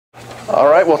All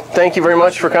right, well, thank you very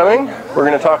much for coming. We're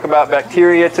going to talk about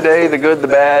bacteria today, the good, the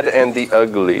bad, and the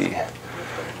ugly.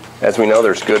 As we know,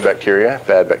 there's good bacteria,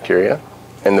 bad bacteria.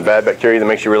 And the bad bacteria that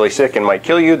makes you really sick and might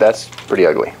kill you, that's pretty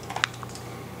ugly.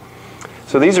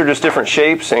 So these are just different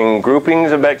shapes and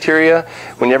groupings of bacteria.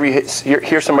 Whenever you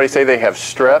hear somebody say they have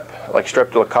strep, like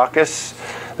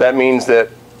streptococcus, that means that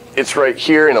it's right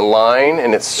here in a line,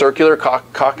 and it's circular.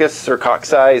 Coccus or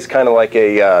cocci is kind of like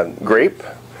a grape.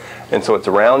 And so it's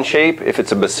a round shape. If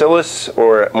it's a bacillus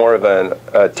or more of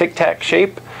a tic-tac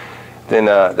shape, then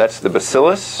that's the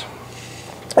bacillus.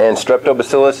 And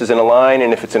streptobacillus is in a line,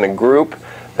 and if it's in a group,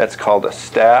 that's called a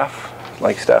staph,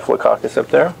 like staphylococcus up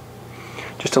there.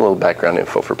 Just a little background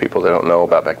info for people that don't know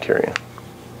about bacteria.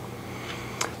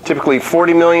 Typically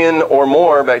 40 million or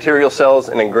more bacterial cells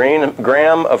in a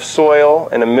gram of soil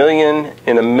and 1 million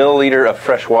in a milliliter of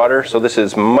fresh water. So this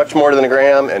is much more than a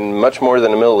gram and much more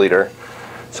than a milliliter.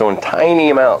 So in tiny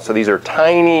amounts. So these are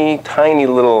tiny, tiny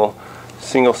little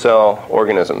single-cell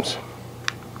organisms.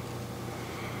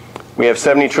 We have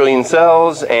 70 trillion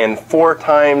cells and 4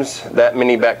 times that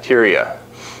many bacteria.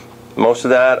 Most of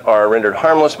that are rendered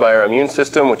harmless by our immune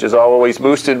system, which is always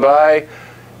boosted by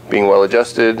being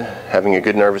well-adjusted, having a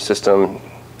good nervous system,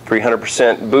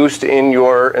 300% boost in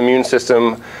your immune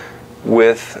system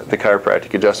with the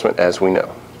chiropractic adjustment, as we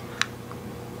know.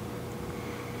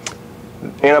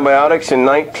 Antibiotics in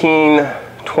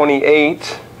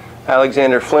 1928,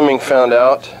 Alexander Fleming found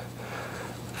out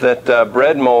that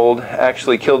bread mold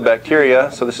actually killed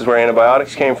bacteria, so this is where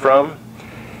antibiotics came from.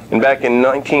 And back in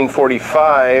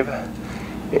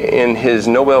 1945, in his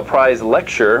Nobel Prize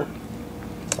lecture,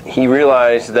 he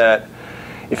realized that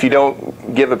if you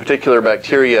don't give a particular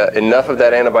bacteria enough of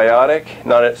that antibiotic,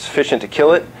 not sufficient to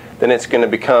kill it, then it's going to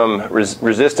become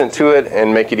resistant to it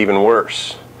and make it even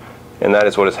worse. And that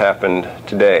is what has happened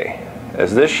today.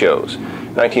 As this shows,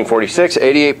 1946,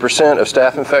 88% of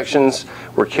staph infections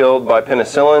were killed by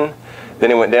penicillin.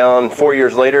 Then it went down 4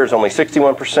 years later, it was only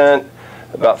 61%.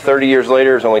 About 30 years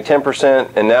later, it was only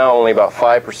 10%. And now only about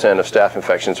 5% of staph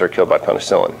infections are killed by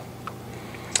penicillin.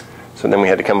 So then we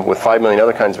had to come up with 5 million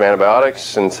other kinds of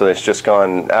antibiotics. And so it's just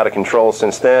gone out of control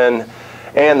since then.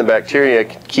 And the bacteria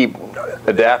keep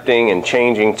adapting and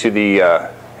changing to the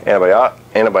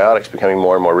antibiotics becoming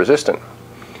more and more resistant.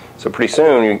 So pretty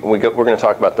soon we're going to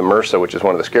talk about the MRSA, which is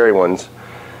one of the scary ones,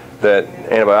 that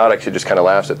antibiotics, it just kind of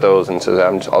laughs at those and says,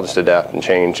 I'll just adapt and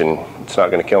change and it's not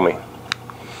going to kill me.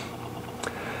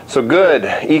 So good,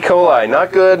 E. coli,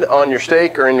 not good on your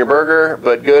steak or in your burger,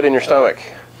 but good in your stomach.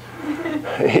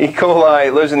 E.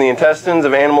 coli lives in the intestines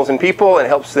of animals and people and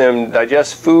helps them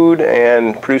digest food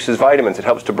and produces vitamins. It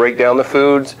helps to break down the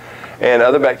foods. And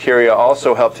other bacteria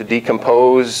also help to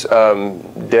decompose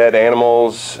dead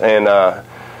animals and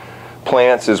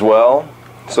plants as well.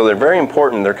 So they're very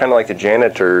important. They're kind of like the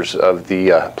janitors of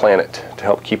the planet to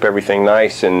help keep everything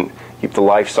nice and keep the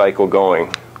life cycle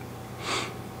going.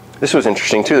 This was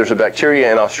interesting too. There's a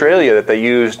bacteria in Australia that they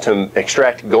use to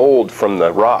extract gold from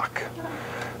the rock.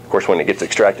 Of course, when it gets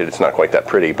extracted, it's not quite that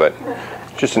pretty, but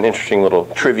just an interesting little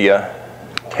trivia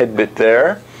tidbit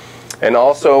there. And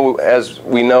also, as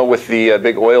we know with the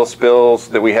big oil spills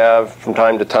that we have from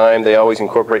time to time, they always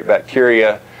incorporate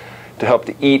bacteria to help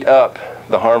to eat up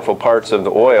the harmful parts of the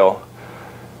oil,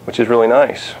 which is really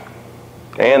nice.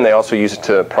 And they also use it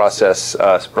to process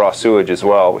raw sewage as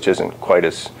well, which isn't quite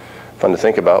as fun to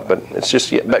think about. But it's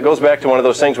just, that goes back to one of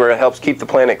those things where it helps keep the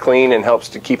planet clean and helps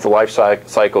to keep the life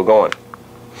cycle going.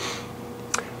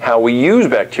 How we use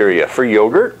bacteria. For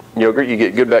yogurt, you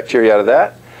get good bacteria out of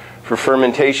that. For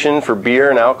fermentation, for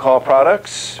beer and alcohol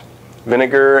products,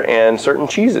 vinegar, and certain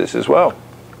cheeses as well.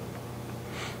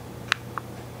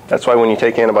 That's why when you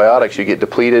take antibiotics, you get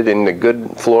depleted in the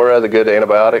good flora, the good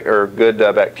antibiotic or good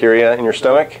bacteria in your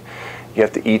stomach. You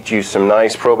have to eat you some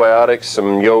nice probiotics,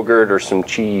 some yogurt, or some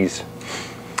cheese.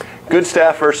 Good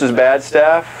staph versus bad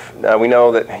staph. We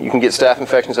know that you can get staph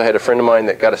infections. I had a friend of mine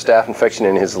that got a staph infection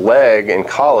in his leg in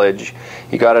college.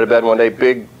 He got out of bed one day,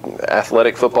 big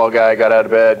athletic football guy, got out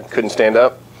of bed, couldn't stand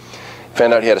up.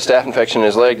 Found out he had a staph infection in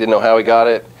his leg, didn't know how he got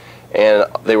it, and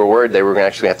they were worried they were going to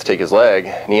actually have to take his leg.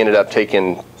 And he ended up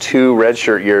taking 2 red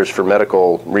shirt years for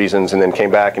medical reasons and then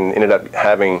came back and ended up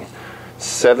having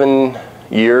 7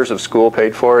 years of school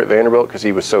paid for at Vanderbilt because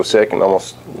he was so sick and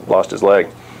almost lost his leg.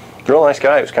 Real nice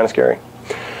guy. It was kind of scary.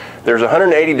 There's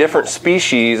 180 different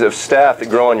species of staph that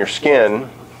grow on your skin.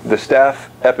 The staph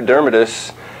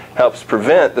epidermidis helps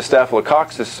prevent the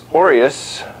Staphylococcus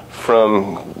aureus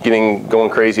from going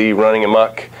crazy, running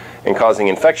amok, and causing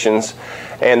infections.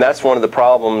 And that's one of the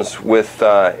problems with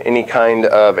any kind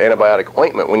of antibiotic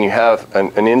ointment. When you have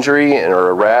an injury or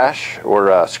a rash or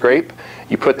a scrape,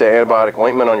 you put the antibiotic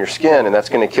ointment on your skin, and that's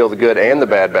going to kill the good and the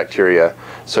bad bacteria.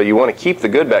 So you want to keep the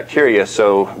good bacteria,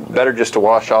 so better just to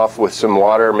wash off with some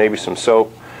water, maybe some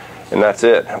soap, and that's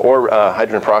it. Or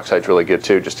hydrogen peroxide is really good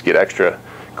too, just to get extra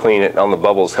clean it on the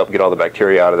bubbles, help get all the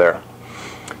bacteria out of there.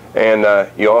 And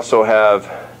you also have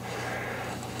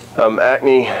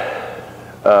acne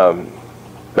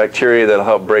bacteria that'll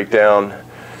help break down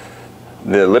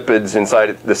the lipids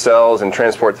inside the cells and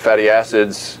transport the fatty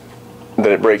acids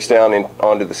that it breaks down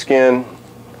onto the skin,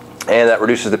 and that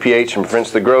reduces the pH and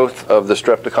prevents the growth of the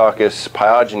Streptococcus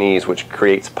pyogenes, which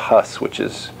creates pus, which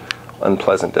is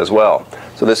unpleasant as well.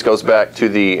 So this goes back to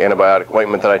the antibiotic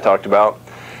ointment that I talked about.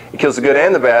 It kills the good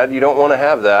and the bad. You don't want to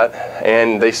have that.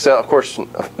 And they sell, of course,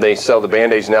 they sell the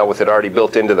Band-Aids now with it already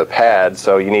built into the pad,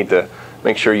 so you need to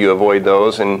make sure you avoid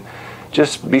those and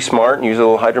just be smart and use a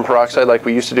little hydrogen peroxide like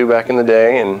we used to do back in the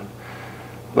day, and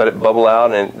let it bubble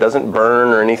out, and it doesn't burn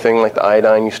or anything like the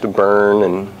iodine used to burn.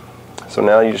 And so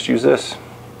now you just use this.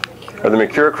 Or the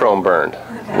mercurochrome burned.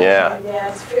 Yeah.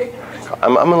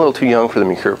 I'm a little too young for the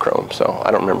mercurochrome, so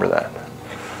I don't remember that.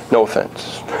 No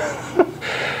offense.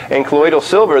 And colloidal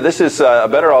silver, this is a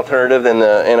better alternative than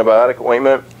the antibiotic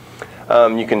ointment.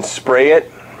 You can spray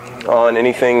it on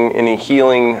anything, any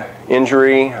healing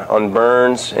injury, on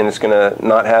burns, and it's going to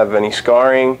not have any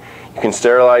scarring. You can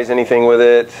sterilize anything with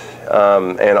it.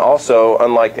 And also,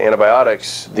 unlike the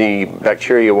antibiotics, the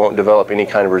bacteria won't develop any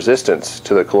kind of resistance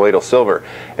to the colloidal silver.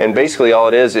 And basically all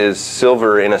it is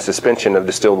silver in a suspension of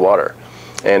distilled water.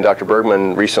 And Dr.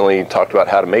 Bergman recently talked about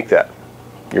how to make that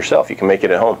yourself. You can make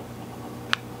it at home.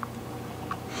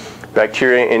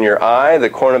 Bacteria in your eye, the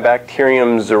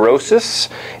Corynebacterium xerosis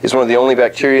is one of the only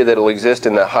bacteria that will exist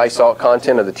in the high salt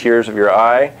content of the tears of your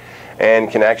eye,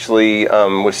 and can actually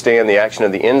withstand the action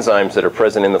of the enzymes that are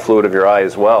present in the fluid of your eye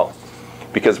as well.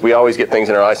 Because we always get things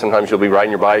in our eye. Sometimes you'll be riding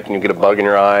your bike and you get a bug in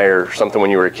your eye or something when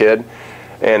you were a kid.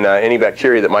 And any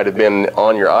bacteria that might have been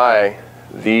on your eye,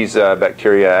 these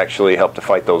bacteria actually help to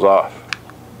fight those off.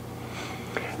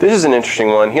 This is an interesting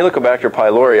one, Helicobacter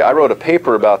pylori. I wrote a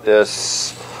paper about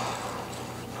this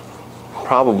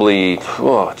probably,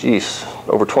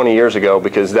 over 20 years ago,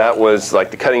 because that was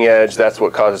like the cutting edge. That's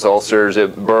what causes ulcers.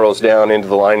 It burrows down into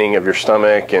the lining of your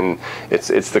stomach, and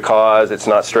it's the cause. It's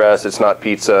not stress, it's not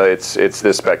pizza, it's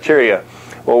this bacteria.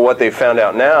 Well, what they've found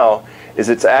out now is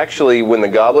it's actually when the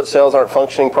goblet cells aren't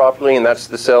functioning properly, and that's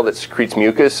the cell that secretes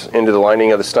mucus into the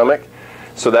lining of the stomach.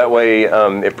 So that way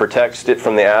it protects it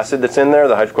from the acid that's in there,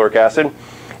 the hydrochloric acid.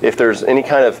 If there's any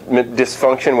kind of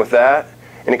dysfunction with that,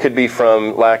 and it could be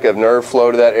from lack of nerve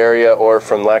flow to that area or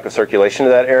from lack of circulation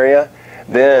to that area,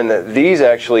 then these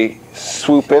actually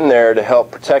swoop in there to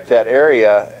help protect that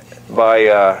area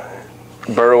by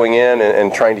burrowing in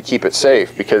and trying to keep it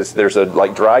safe, because there's a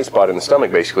dry spot in the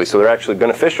stomach basically, so they're actually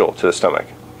beneficial to the stomach.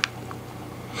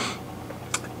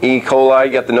 E. coli,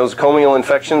 you got the nosocomial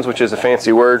infections, which is a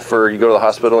fancy word for you go to the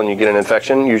hospital and you get an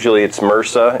infection. Usually it's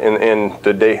MRSA in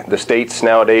the States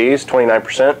nowadays,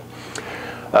 29%.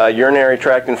 Urinary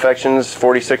tract infections,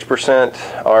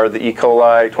 46% are the E.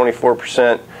 coli,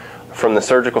 24% from the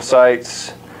surgical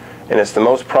sites, and it's the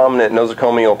most prominent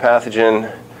nosocomial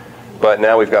pathogen, but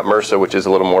now we've got MRSA, which is a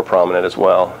little more prominent as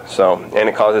well. So, and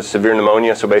it causes severe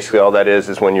pneumonia, so basically all that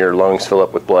is when your lungs fill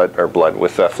up with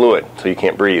fluid, so you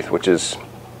can't breathe, which is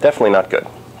definitely not good.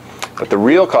 But the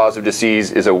real cause of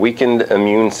disease is a weakened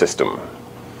immune system.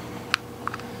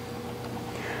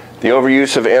 The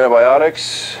overuse of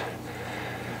antibiotics,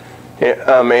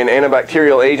 and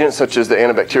antibacterial agents such as the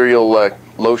antibacterial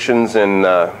lotions and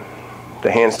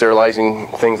the hand sterilizing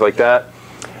things like that,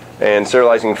 and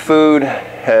sterilizing food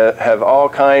have all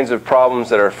kinds of problems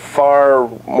that are far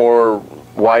more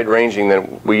wide-ranging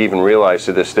than we even realize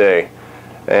to this day.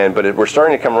 But we're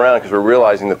starting to come around because we're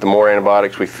realizing that the more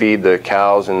antibiotics we feed the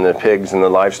cows and the pigs and the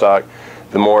livestock,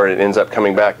 the more it ends up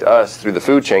coming back to us through the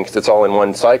food chain, because it's all in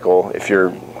one cycle. If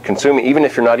you're consuming, even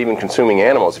if you're not even consuming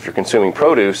animals, if you're consuming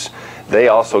produce, they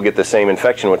also get the same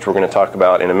infection, which we're going to talk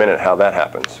about in a minute how that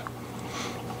happens.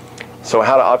 So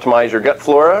how to optimize your gut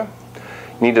flora?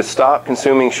 You need to stop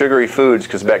consuming sugary foods,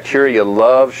 because bacteria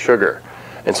love sugar.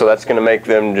 And so that's going to make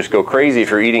them just go crazy if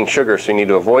you're eating sugar, so you need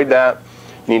to avoid that.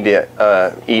 You need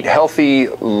to eat healthy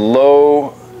diet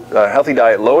low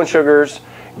in sugars,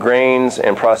 grains,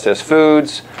 and processed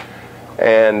foods,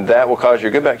 and that will cause your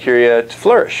good bacteria to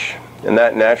flourish. And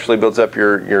that naturally builds up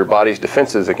your body's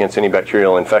defenses against any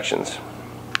bacterial infections.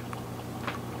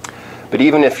 But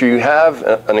even if you have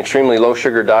an extremely low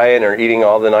sugar diet and are eating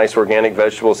all the nice organic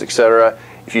vegetables, etc.,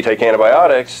 if you take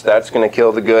antibiotics, that's going to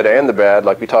kill the good and the bad,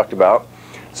 like we talked about.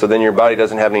 So then your body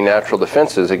doesn't have any natural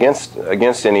defenses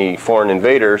against any foreign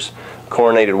invaders.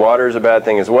 Chlorinated water is a bad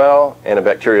thing as well, and a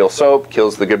bacterial soap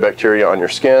kills the good bacteria on your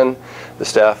skin. The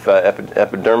staph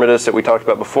epidermidis that we talked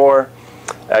about before.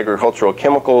 Agricultural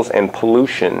chemicals and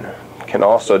pollution can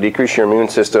also decrease your immune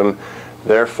system,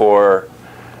 therefore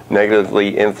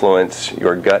negatively influence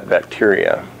your gut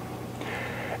bacteria.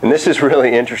 And this is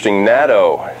really interesting.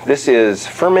 Natto, this is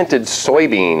fermented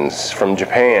soybeans from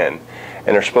Japan, and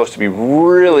they're supposed to be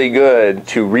really good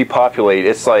to repopulate.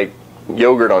 It's like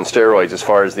yogurt on steroids as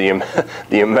far as the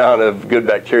amount of good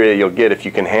bacteria you'll get if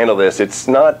you can handle this. It's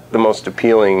not the most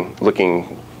appealing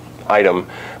looking item,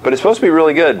 but it's supposed to be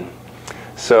really good.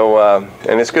 So,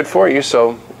 and it's good for you,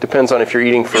 so it depends on if you're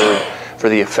eating for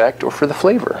the effect or for the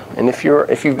flavor. And if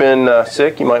you've been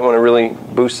sick, you might want to really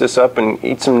boost this up and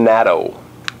eat some natto.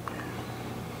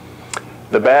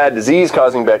 The bad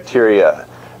disease-causing bacteria,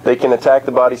 they can attack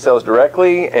the body cells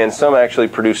directly, and some actually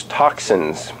produce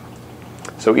toxins.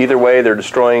 So either way, they're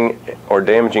destroying or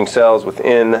damaging cells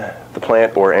within the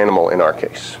plant or animal in our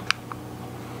case.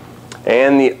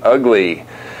 And the ugly.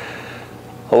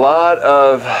 A lot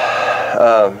of,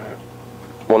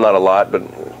 well, not a lot,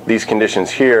 but these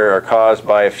conditions here are caused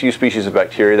by a few species of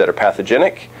bacteria that are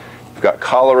pathogenic. You've got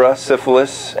cholera,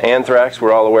 syphilis, anthrax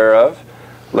we're all aware of,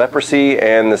 leprosy,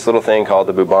 and this little thing called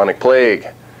the bubonic plague.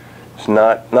 It's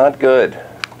not good,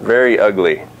 very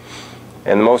ugly.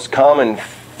 And the most common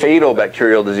fatal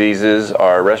bacterial diseases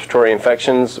are respiratory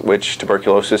infections, which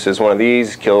tuberculosis is one of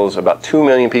these, kills about 2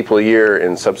 million people a year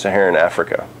in sub-Saharan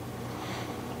Africa.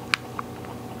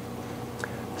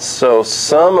 So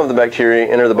some of the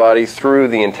bacteria enter the body through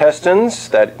the intestines.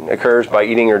 That occurs by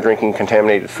eating or drinking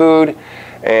contaminated food,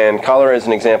 and cholera is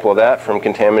an example of that from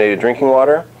contaminated drinking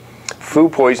water.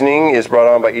 Food poisoning is brought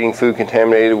on by eating food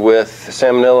contaminated with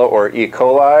salmonella or E.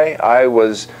 coli. I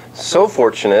was so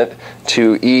fortunate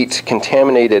to eat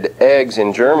contaminated eggs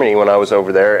in Germany when I was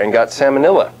over there and got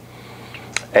salmonella.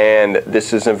 And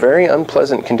this is a very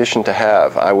unpleasant condition to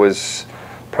have. I was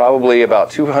probably about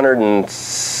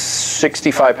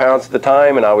 265 pounds at the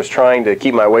time, and I was trying to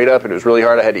keep my weight up. It was really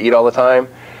hard. I had to eat all the time.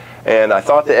 And I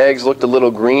thought the eggs looked a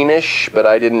little greenish, but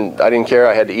I didn't care.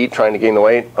 I had to eat trying to gain the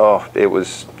weight. Oh, I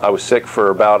was sick for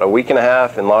about a week and a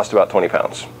half and lost about 20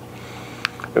 pounds.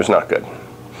 It was not good.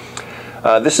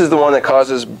 This is the one that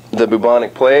causes the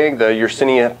bubonic plague, the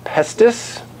Yersinia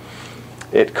pestis.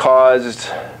 It caused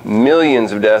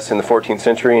millions of deaths in the 14th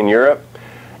century in Europe,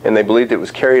 and they believed it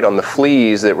was carried on the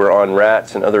fleas that were on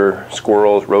rats and other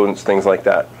squirrels, rodents, things like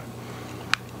that.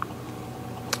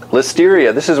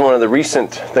 Listeria, this is one of the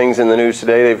recent things in the news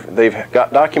today. They've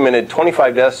got documented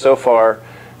 25 deaths so far,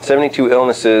 72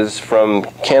 illnesses from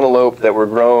cantaloupe that were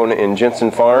grown in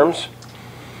Jensen farms.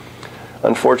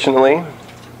 Unfortunately,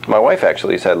 my wife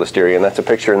actually has had listeria, and that's a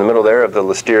picture in the middle there of the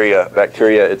listeria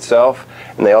bacteria itself.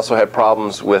 And they also had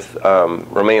problems with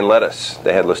romaine lettuce.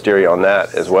 They had listeria on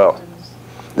that as well.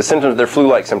 The symptoms, they're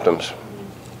flu-like symptoms.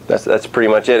 That's pretty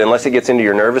much it, unless it gets into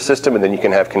your nervous system, and then you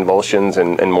can have convulsions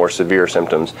and more severe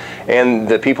symptoms. And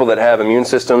the people that have immune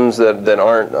systems that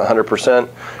aren't 100%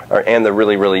 and they're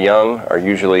really, really young are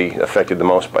usually affected the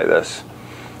most by this.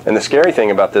 And the scary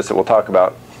thing about this that we'll talk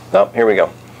about, oh, here we go.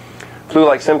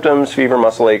 Flu-like symptoms, fever,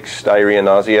 muscle aches, diarrhea,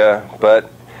 nausea,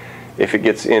 but if it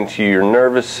gets into your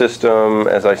nervous system,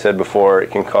 as I said before,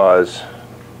 it can cause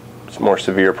more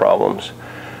severe problems.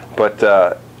 But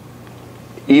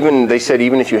they said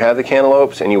even if you have the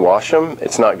cantaloupes and you wash them,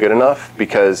 it's not good enough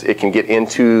because it can get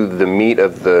into the meat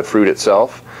of the fruit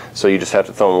itself. So you just have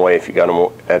to throw them away if you got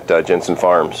them at Jensen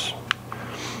Farms.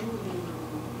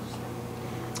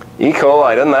 E.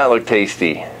 coli, doesn't that look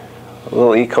tasty? A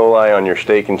little E. coli on your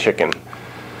steak and chicken.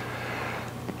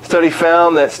 Study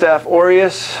found that Staph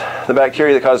aureus, the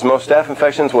bacteria that causes most staph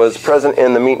infections, was present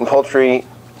in the meat and poultry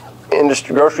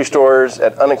industry, grocery stores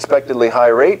at unexpectedly high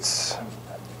rates.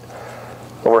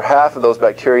 Over half of those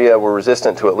bacteria were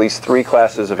resistant to at least 3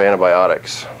 classes of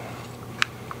antibiotics.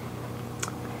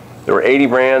 There were 80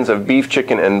 brands of beef,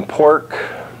 chicken, and pork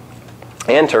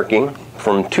and turkey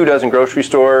from 24 grocery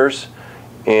stores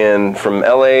from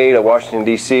LA to Washington,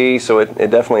 D.C., so it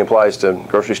definitely applies to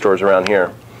grocery stores around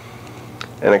here.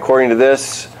 And according to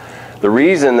this, the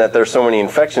reason that there's so many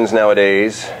infections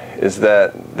nowadays is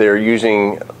that they're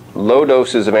using low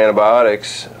doses of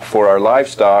antibiotics for our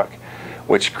livestock,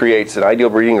 which creates an ideal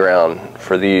breeding ground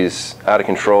for these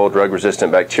out-of-control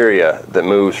drug-resistant bacteria that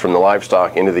moves from the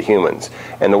livestock into the humans.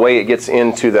 And the way it gets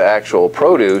into the actual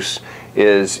produce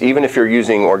is, even if you're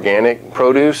using organic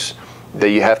produce, that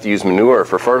you have to use manure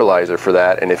for fertilizer for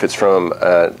that, and if it's from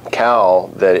a cow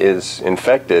that is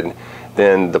infected,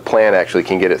 then the plant actually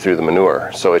can get it through the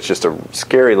manure. So it's just a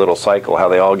scary little cycle how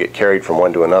they all get carried from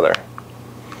one to another.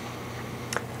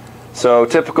 So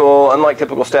unlike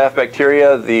typical staph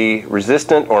bacteria, the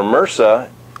resistant or MRSA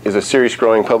is a serious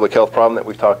growing public health problem that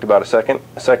we talked about a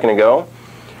second ago,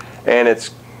 and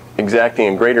it's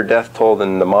exacting a greater death toll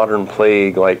than the modern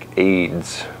plague like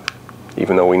AIDS,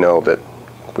 even though we know that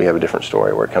we have a different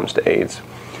story where it comes to AIDS.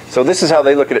 So this is how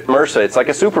they look at it, MRSA. It's like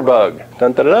a superbug.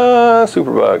 Dun, da, da, da,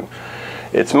 superbug.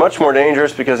 It's much more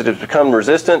dangerous because it has become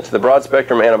resistant to the broad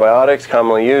spectrum antibiotics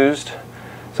commonly used,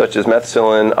 such as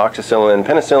methicillin, oxacillin,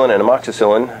 penicillin, and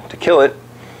amoxicillin, to kill it.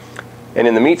 And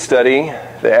in the meat study,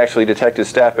 they actually detected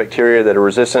staph bacteria that are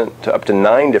resistant to up to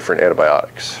 9 different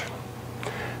antibiotics.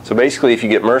 So basically, if you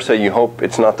get MRSA, you hope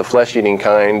it's not the flesh-eating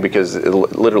kind, because it'll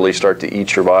literally start to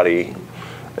eat your body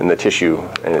and the tissue,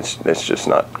 and it's just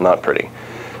not pretty.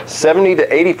 70 to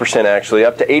 80%, actually,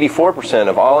 up to 84%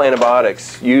 of all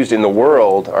antibiotics used in the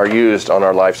world are used on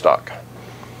our livestock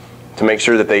to make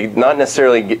sure that they not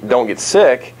necessarily don't get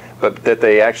sick, but that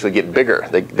they actually get bigger.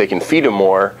 They can feed them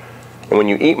more, and when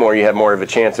you eat more, you have more of a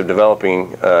chance of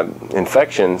developing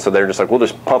infection. So they're just like, we'll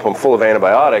just pump them full of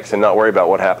antibiotics and not worry about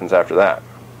what happens after that.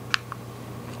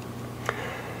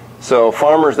 So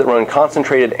farmers that run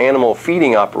concentrated animal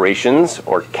feeding operations,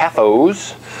 or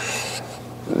CAFOs,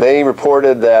 they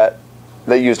reported that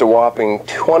they used a whopping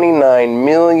 29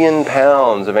 million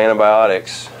pounds of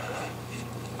antibiotics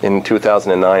in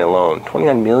 2009 alone.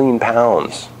 29 million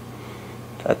pounds.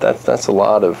 That's a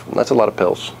lot of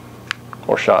pills,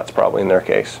 or shots probably in their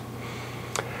case.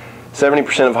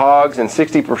 70% of hogs and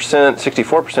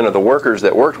 64% of the workers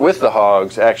that worked with the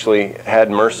hogs actually had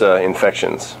MRSA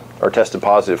infections, or tested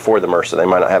positive for the MRSA. They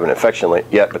might not have an infection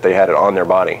yet, but they had it on their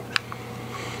body.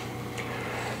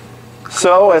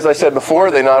 So, as I said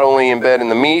before, they not only embed in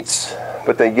the meats,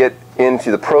 but they get into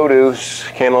the produce,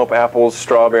 cantaloupe, apples,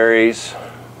 strawberries,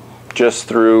 just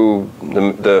through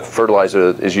the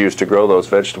fertilizer that is used to grow those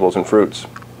vegetables and fruits.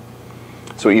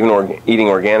 So even eating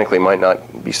organically might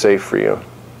not be safe for you.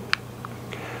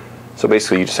 So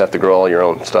basically, you just have to grow all your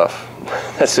own stuff.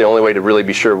 That's the only way to really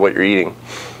be sure of what you're eating.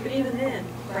 But even then,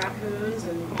 raccoons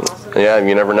and possums. Yeah,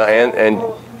 you never know,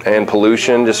 and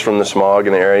pollution just from the smog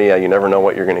in the area. Yeah, you never know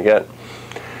what you're going to get.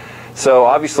 So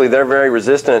obviously, they're very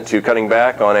resistant to cutting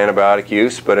back on antibiotic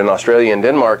use. But in Australia and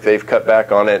Denmark, they've cut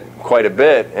back on it quite a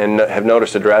bit and have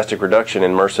noticed a drastic reduction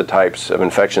in MRSA types of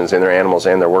infections in their animals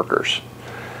and their workers.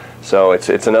 So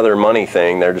it's another money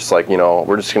thing. They're just like,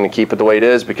 we're just going to keep it the way it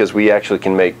is because we actually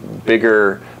can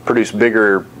produce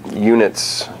bigger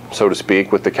units, so to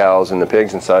speak, with the cows and the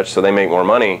pigs and such, so they make more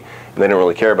money, and they don't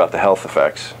really care about the health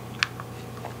effects.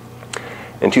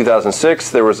 In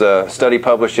 2006, there was a study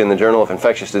published in the Journal of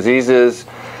Infectious Diseases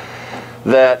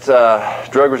that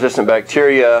drug-resistant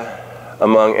bacteria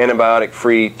among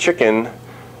antibiotic-free chicken,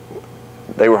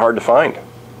 they were hard to find.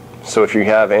 So if you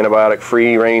have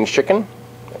antibiotic-free range chicken,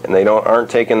 and they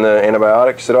aren't taking the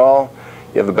antibiotics at all,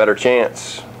 you have a better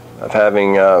chance of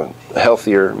having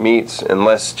healthier meats and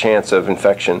less chance of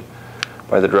infection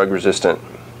by the drug-resistant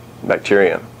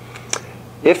bacteria.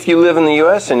 If you live in the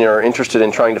U.S. and you're interested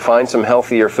in trying to find some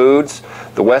healthier foods,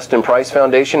 the Weston Price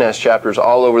Foundation has chapters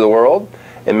all over the world,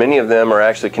 and many of them are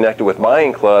actually connected with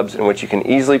buying clubs in which you can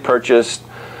easily purchase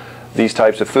these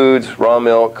types of foods, raw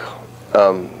milk,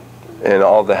 and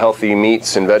all the healthy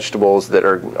meats and vegetables that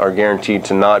are guaranteed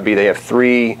to not be. They have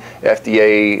 3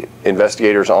 FDA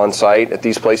investigators on site at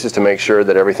these places to make sure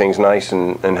that everything's nice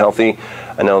and healthy.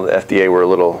 I know the FDA were a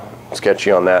little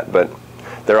sketchy on that, but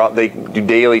they do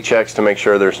daily checks to make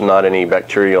sure there's not any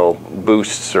bacterial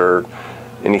boosts or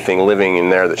anything living in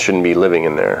there that shouldn't be living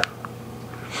in there.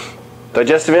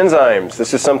 Digestive enzymes.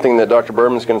 This is something that Dr.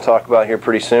 Bergman is going to talk about here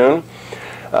pretty soon.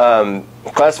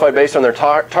 Classified based on their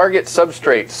target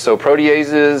substrates. So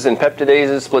proteases and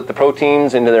peptidases split the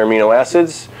proteins into their amino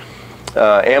acids.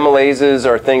 Amylases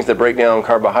are things that break down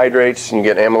carbohydrates, and you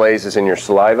get amylases in your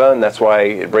saliva, and that's why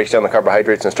it breaks down the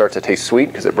carbohydrates and starts to taste sweet,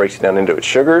 because it breaks it down into its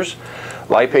sugars.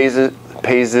 Lipases,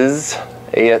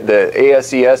 the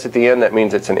ASES at the end, that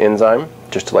means it's an enzyme,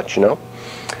 just to let you know.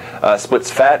 Splits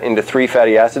fat into 3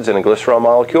 fatty acids and a glycerol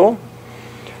molecule.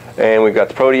 And we've got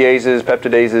the proteases,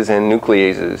 peptidases, and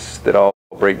nucleases that all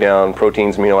break down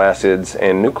proteins, amino acids,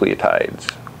 and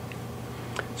nucleotides.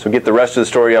 So get the rest of the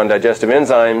story on digestive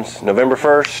enzymes November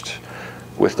 1st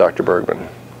with Dr. Bergman.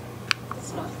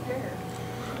 It's not fair.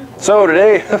 So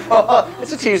today,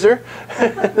 it's a teaser.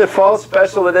 The fall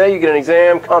special today, you get an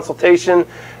exam, consultation,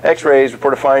 x-rays,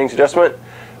 report of findings, adjustment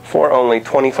for only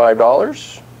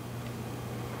 $25.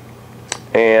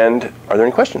 And are there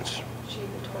any questions?